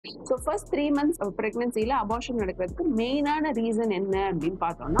So first 3 months ப்ரெக்னன்சியில் abortion நடக்கிறதுக்கு மெயினான reason என்ன அப்படின்னு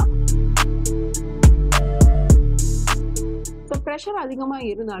பார்த்தோம்னா, ஸோ ப்ரெஷர் அதிகமாக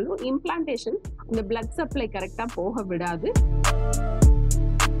இருந்தாலும் இம்ப்ளான்டேஷன் இந்த பிளட் சப்ளை கரெக்டாக போக விடாது.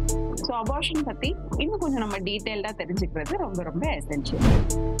 ஸோ அபார்ஷன் பற்றி இன்னும் கொஞ்சம் நம்ம டீட்டெயில்டாக தெரிஞ்சுக்கிறது ரொம்ப ரொம்ப எசென்ஷியல்.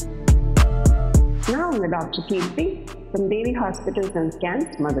 நான் உங்கள் doctor Keerthi from DEVI Hospitals and Scans,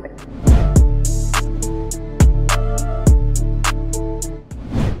 Madurai.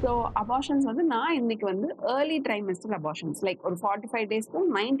 So abortions வந்து நான் இன்னைக்கு வந்து ஏர்லி ட்ரைமெஸ்டர் அபார்ஷன்ஸ் லைக் ஒரு 45 days to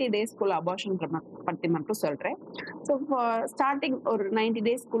 90 daysக்குள்ள அபார்ஷன் பற்றி மட்டும் சொல்கிறேன். ஸோ ஸ்டார்டிங் ஒரு 90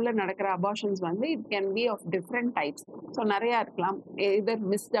 daysக்குள்ளே நடக்கிற அபார்ஷன்ஸ் வந்து it can P of different types. So நிறையா இருக்கலாம். இதர்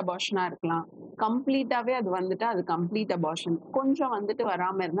மிஸ்ட் அபார்ஷனாக இருக்கலாம், கம்ப்ளீட்டாகவே அது வந்துட்டு அது கம்ப்ளீட் அபார்ஷன், கொஞ்சம் வந்துட்டு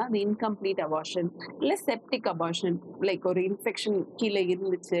வராமல் இருந்தால் அது இன்கம்ப்ளீட் அபார்ஷன், இல்லை செப்டிக் அபார்ஷன் லைக் ஒரு இன்ஃபெக்ஷன் கீழே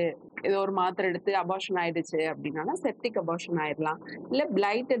இருந்துச்சு, ஏதோ ஒரு மாத்திரை எடுத்து அபார்ஷன் ஆயிடுச்சு அப்படின்னா செப்டிக் அபார்ஷன் ஆயிடலாம். இல்லை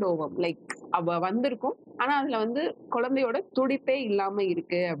பிளைட்டட் ஓவம் லைக் அவ வந்திருக்கும் ஆனால் அதில் வந்து குழந்தையோட துடிப்பே இல்லாமல்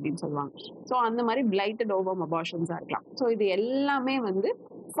இருக்கு அப்படின்னு சொல்லுவாங்க. ஸோ அந்த மாதிரி பிளைட்டட் ஓவம் அபார்ஷன்ஸாக இருக்கலாம். ஸோ இது எல்லாமே வந்து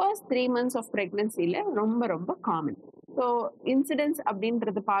ஃபர்ஸ்ட் 3 months ஆஃப் ப்ரெக்னன்சியில் ரொம்ப ரொம்ப காமன். ஸோ இன்சிடென்ட்ஸ்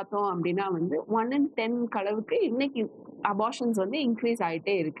அப்படின்றது பார்த்தோம் அப்படின்னா வந்து 1 in 10 அளவுக்கு இன்னைக்கு அபார்ஷன்ஸ் வந்து இன்க்ரீஸ்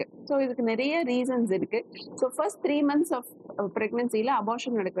ஆகிட்டே இருக்கு. ஸோ இதுக்கு நிறைய ரீசன்ஸ் இருக்கு. So first 3 months of ப்ரெக்னன்சியில்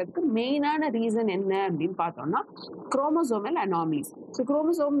abortion நடக்கிறதுக்கு மெயினான ரீசன் என்ன அப்படின்னு பார்த்தோம்னா குரோமோசோமல் அனாமலிஸ். ஸோ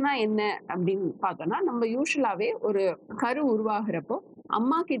குரோமோசோம்னா என்ன அப்படின்னு பார்த்தோம்னா, நம்ம யூஸ்வலாகவே ஒரு கரு உருவாகிறப்போ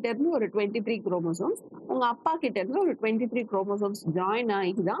அம்மா கிட்ட இருந்து ஒரு 23 குரோமோசோம்ஸ், உங்க அப்பா கிட்ட இருந்து ஒரு 23 குரோமோசோம்ஸ் ஜாயின்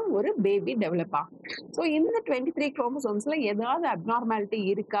ஆகி தான் ஒரு பேபி டெவலப் ஆகும். ஸோ இந்த 23 குரோமோசோம்ஸ்ல ஏதாவது அப்நார்மாலிட்டி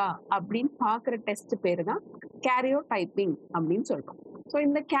இருக்கா அப்படின்னு பார்க்குற டெஸ்ட் பேர் தான் கேரியோடைப்பிங் அப்படின்னு சொல்றோம். ஸோ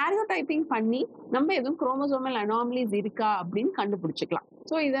இந்த கேரியோடைப்பிங் பண்ணி நம்ம எதுவும் குரோமோசோமல் அனாமலிஸ் இருக்கா அப்படின்னு கண்டுபிடிச்சிக்கலாம்.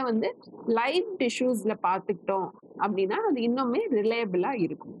 ஸோ இதை வந்து லைவ் டிஷ்யூஸ்ல பார்த்துக்கிட்டோம் அப்படின்னா அது இன்னுமே ரிலையபிளா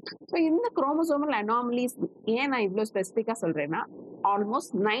இருக்கும். ஸோ இந்த குரோமோசோமல் அனாமலிஸ் ஏன் நான் இவ்வளோ ஸ்பெசிஃபிக்காக சொல்றேன்னா,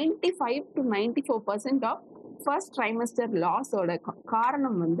 almost 95 to 94% of first trimester லாஸோட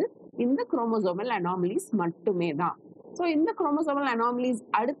காரணம் வந்து இந்த குரோமோசோமல் அனாமலிஸ் மட்டுமே தான். ஸோ இந்த குரோமோசோமல் அனாமலிஸ்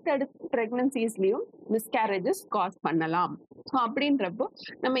அடுத்தடுத்த ப்ரெக்னன்சிஸ்லயும் மிஸ்கேரேஜஸ் காஸ் பண்ணலாம். ஸோ அப்படின்றப்போ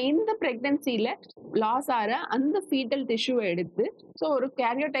நம்ம இந்த ப்ரெக்னன்சியில லாஸ் ஆகிற அந்த ஃபீட்டல் டிஷ்யூவை எடுத்து ஸோ ஒரு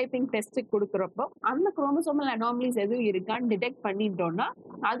கேரியோடைப்பிங் டெஸ்ட்டுக்கு கொடுக்குறப்போ அந்த குரோமோசோமல் அனாமலிஸ் எதுவும் இருக்கான்னு டிடெக்ட் பண்ணிட்டோம்னா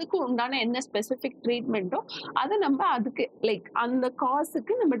அதுக்கு உண்டான என்ன ஸ்பெசிஃபிக் ட்ரீட்மெண்ட்டோ அதை நம்ம அதுக்கு லைக் அந்த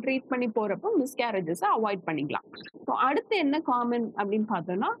காசுக்கு நம்ம ட்ரீட் பண்ணி போறப்போ மிஸ்கேரேஜஸை அவாய்ட் பண்ணிக்கலாம். ஸோ அடுத்து என்ன காமன் அப்படின்னு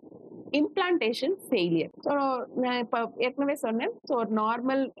பார்த்தோம்னா இம்ப்ளான்டேஷன் ஃபெயிலியர். ஸோ நான் இப்போ ஏற்கனவே சொன்னேன், ஸோ ஒரு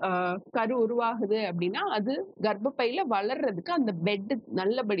நார்மல் கரு உருவாகுது அப்படின்னா அது கர்ப்பப்பையில வளர்றதுக்கு அந்த பெட்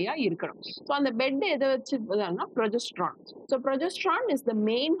நல்லபடியா இருக்கணும். ஸோ அந்த பெட் எதை வச்சு progesterone. So progesterone is the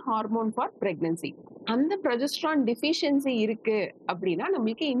main hormone for pregnancy. அந்த ப்ரொஜெஸ்ட்ரான் டிஃபிஷியன்சி இருக்கு அப்படின்னா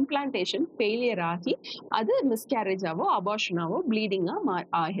நம்மளுக்கு இம்ப்ளான்டேஷன் ஃபெயிலியர் ஆகி அது மிஸ்கேரேஜாவோ அபார்ஷனாவோ ப்ளீடிங்கா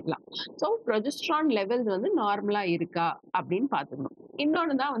ஆகிடலாம். ஸோ ப்ரொஜெஸ்ட்ரான் லெவல்ஸ் வந்து நார்மலா இருக்கா அப்படின்னு பார்த்துக்கணும்.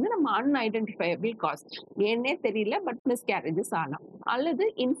 இன்னொன்று தான் வந்து நம்ம அன்ஐடென்டிஃபையபிள் காஸ், ஏன்னே தெரியல பட் மிஸ்கேரேஜஸ் ஆகலாம், அல்லது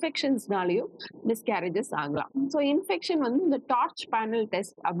இன்ஃபெக்ஷன்ஸ்னாலையும் மிஸ்கேரேஜஸ் ஆகலாம். ஸோ இன்ஃபெக்ஷன் வந்து இந்த டார்ச் பேனல்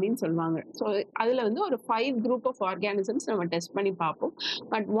டெஸ்ட் அப்படின்னு சொல்லுவாங்க. ஸோ அதில் வந்து ஒரு 5 group ஆஃப் ஆர்கானிசம்ஸ் நம்ம டெஸ்ட் பண்ணி பார்ப்போம்.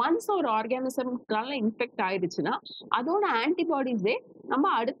 பட் ஒன்ஸ் ஒரு ஆர்கானிசம்னால இன்ஃபெக்ட் ஆயிடுச்சுன்னா அதோட ஆன்டிபாடிஸே நம்ம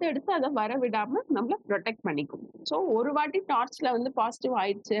அடுத்தடுத்து அதை வர விடாம நம்மள ப்ரொடெக்ட் பண்ணிக்கும். ஸோ ஒரு வாட்டி டார்ச்ல வந்து பாசிட்டிவ்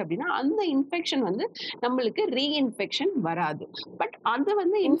ஆயிடுச்சு அப்படின்னா அந்த இன்ஃபெக்ஷன் வந்து நம்மளுக்கு ரீஇன்ஃபெக்ஷன் வராது. பட் அது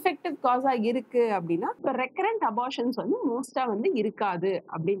வந்து இன்ஃபெக்டிவ் காஸா இருக்கு அப்படின்னா இப்போ ரெக்கரண்ட் அபார்ஷன்ஸ் வந்து மோஸ்டா வந்து இருக்காது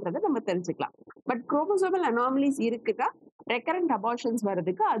அப்படின்றத நம்ம தெரிஞ்சுக்கலாம். பட் குரோமோசோமல் அனாமலிஸ் இருக்குதா ரெக்கரண்ட் அபார்ஷன்ஸ்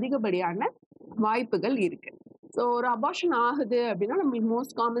வர்றதுக்கு அதிகப்படியான வாய்ப்புகள் இருக்கு. ஸோ ஒரு அபார்ஷன் ஆகுது அப்படின்னா நம்மளுக்கு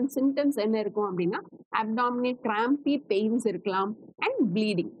மோஸ்ட் காமன் சிம்டம்ஸ் என்ன இருக்கும் அப்படின்னா அப்டாமினல் கிராம்பி பெயின்ஸ் இருக்கலாம் அண்ட்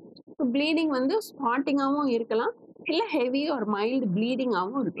ப்ளீடிங். ஸோ ப்ளீடிங் வந்து ஸ்பாட்டிங்காகவும் இருக்கலாம், இல்லை ஹெவி ஒரு மைல்டு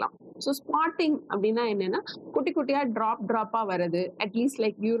ப்ளீடிங்காகவும் இருக்கலாம். ஸோ ஸ்பாட்டிங் அப்படின்னா என்னன்னா குட்டி குட்டியாக ட்ராப்பாக வருது, அட்லீஸ்ட்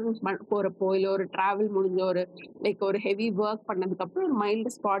லைக் யூரின் போகிறப்போ இல்லை ஒரு ட்ராவல் முடிஞ்ச ஒரு லைக் ஒரு ஹெவி ஒர்க் பண்ணதுக்கப்புறம் ஒரு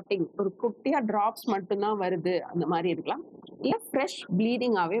மைல்டு ஸ்பாட்டிங் ஒரு குட்டியாக ட்ராப்ஸ் மட்டும்தான் வருது அந்த மாதிரி இருக்கலாம். இல்லை ஃப்ரெஷ்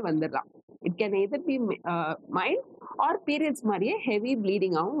ப்ளீடிங்காகவே வந்துடலாம். It can either B mild R periods மாதிரியே ஹெவி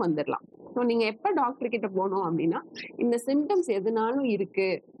ப்ளீடிங்காகவும் வந்துடலாம். ஸோ நீங்கள் எப்போ டாக்டர் கிட்ட போகணும் அப்படின்னா இந்த சிம்டம்ஸ் எதுனாலும் இருக்கு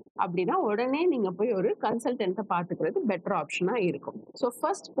அப்படின்னா உடனே நீங்கள் போய் ஒரு கன்சல்டன்ட்டை பார்த்துக்கிறது பெட்டர் ஆப்ஷனாக இருக்கும். ஸோ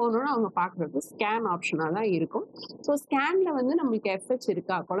ஃபர்ஸ்ட் போகணுன்னு அவங்க பார்க்குறது ஸ்கேன் ஆப்ஷனாக தான் இருக்கும். ஸோ ஸ்கேனில் வந்து நம்மளுக்கு எஃப்ஹெச்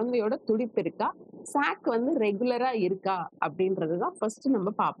இருக்கா, குழந்தையோட துடிப்பு இருக்கா, சாக் வந்து ரெகுலராக இருக்கா அப்படின்றது தான் ஃபர்ஸ்ட்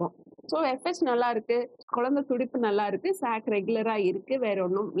நம்ம பார்ப்போம். ஸோ எஃப்ஹெச் நல்லா இருக்கு, குழந்தை துடிப்பு நல்லா இருக்கு, சாக் ரெகுலரா இருக்கு, வேற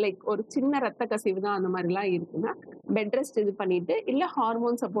ஒன்றும் லைக் ஒரு சின்ன ரத்த கசிவு தான் அந்த மாதிரிலாம் இருக்குன்னா பெட் ரெஸ்ட் இது பண்ணிட்டு, இல்ல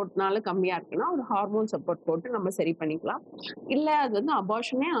ஹார்மோன் சப்போர்ட்னால கம்மியா இருக்குன்னா ஒரு ஹார்மோன் சப்போர்ட் போட்டு நம்ம சரி பண்ணிக்கலாம். இல்ல அது வந்து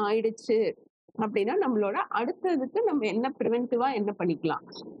அபார்ஷனே ஆயிடுச்சு அப்படின்னா நம்மளோட அடுத்ததுக்கு நம்ம என்ன ப்ரிவென்டிவா என்ன பண்ணிக்கலாம்.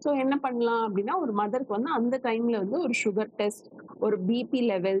 ஸோ என்ன பண்ணலாம் அப்படின்னா ஒரு மதருக்கு வந்து அந்த டைம்ல வந்து ஒரு சுகர் டெஸ்ட், ஒரு பிபி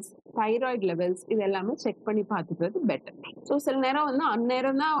லெவல்ஸ், தைராய்டு லெவல்ஸ் இது எல்லாமே செக் பண்ணி பார்த்துக்கிறது பெட்டர். ஸோ சில நேரம் வந்து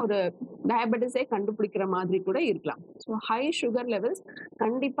அந்நேரம் தான் ஒரு டயபெட்டிஸே கண்டுபிடிக்கிற மாதிரி கூட இருக்கலாம். ஸோ ஹை சுகர் லெவல்ஸ்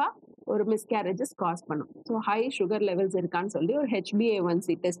கண்டிப்பா ஒரு மிஸ்கேரேஜஸ் காஸ் பண்ணும். ஸோ ஹை சுகர் லெவல்ஸ் இருக்கான்னு சொல்லி ஒரு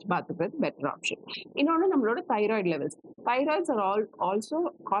HbA1c டெஸ்ட் பார்த்துக்கிறது பெட்டர் ஆப்ஷன். இன்னொன்று நம்மளோட thyroid levels. Thyroids are also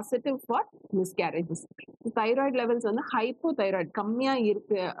causative for miscarriages. Thyroid levels வந்து ஹைப்போதைராய்டு கம்மியா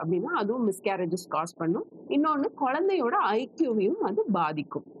இருக்கு அப்படின்னா அதுவும் மிஸ்கேரேஜஸ் காஸ் பண்ணும். இன்னொன்று குழந்தையோட ஐக்யூவையும் அது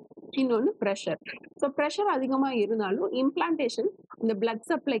பாதிக்கும். இன்னொன்று ப்ரெஷர். ஸோ ப்ரெஷர் அதிகமாக இருந்தாலும் இம்ப்ளான்டேஷன் இந்த பிளட்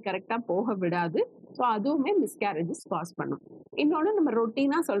சப்ளை கரெக்டாக போக விடாது. ஸோ அதுவுமே மிஸ்கேரேஜஸ் காஸ் பண்ணும். இன்னொன்று நம்ம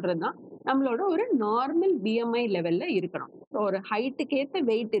ரொட்டீனாக சொல்றது தான் நம்மளோட ஒரு நார்மல் BMI லெவல்ல இருக்கணும். ஸோ ஒரு ஹைட்டுக்கு ஏற்ற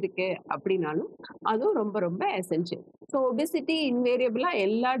வெயிட் இருக்கு அப்படின்னாலும் அதுவும் ரொம்ப ரொம்ப எசென்ஷியல். ஸோ ஒபிசிட்டி இன்வேரியபிளா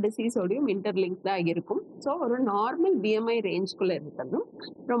எல்லா டிசீஸோடையும் இன்டர்லிங்க் தான் இருக்கும். ஸோ ஒரு நார்மல் BMI ரேஞ்சுக்குள்ள இருக்கிறதும்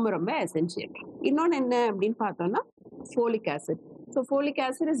ரொம்ப ரொம்ப எசென்ஷியல். இன்னொன்று என்ன அப்படின்னு பார்த்தோம்னா folic acid. So folic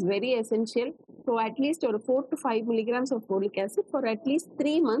acid is very essential. So at least or 4 to 5 milligrams of folic acid for at least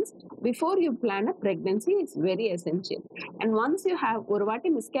 3 months before you plan a pregnancy is very essential. And once you have ஒரு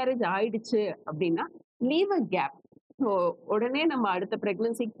வாட்டி miscarriage ஆயிடுச்சு அப்படின்னா leave a gap. So உடனே நம்ம அடுத்த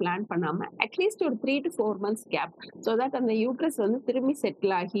ப்ரெக்னன்சிக்கு plan பண்ணாம at least ஒரு 3 to 4 months gap. So that அந்த யூட்ரஸ் வந்து திரும்பி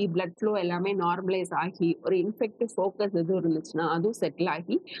செட்டில் ஆகி பிளட் ஃப்ளோ எல்லாமே நார்மலைஸ் ஆகி ஒரு இன்ஃபெக்டிவ் ஃபோக்கஸ் எதுவும் இருந்துச்சுன்னா அதுவும் செட்டில்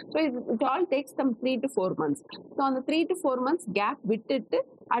ஆகி so it all tax some 3 to 4 months. So அந்த 3 to 4 months கேப் விட்டுட்டு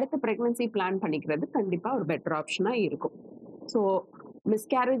அடுத்த ப்ரெக்னன்சி பிளான் பண்ணிக்கிறது கண்டிப்பாக ஒரு பெட்டர் ஆப்ஷனாக இருக்கும். So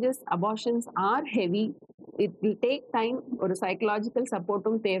miscarriages abortions R heavy. It will take time. ஒரு சைக்கலாஜிக்கல்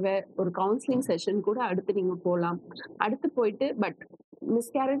சப்போர்ட்டும் தேவை. ஒரு கவுன்சிலிங் செஷன் கூட அடுத்து நீங்க போகலாம். அடுத்து போயிட்டு but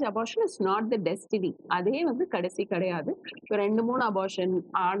miscarriage abortion is not the destiny. அதே வந்து கடைசி கிடையாது. 2-3 அபார்ஷன்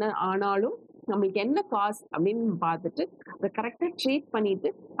ஆனாலும் நம்மளுக்கு என்ன காஸ் அப்படின்னு பார்த்துட்டு அதை கரெக்டாக ட்ரீட்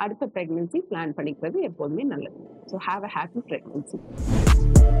பண்ணிட்டு அடுத்த ப்ரெக்னன்சி பிளான் பண்ணிக்கிறது எப்போதுமே நல்லது. So have a happy pregnancy.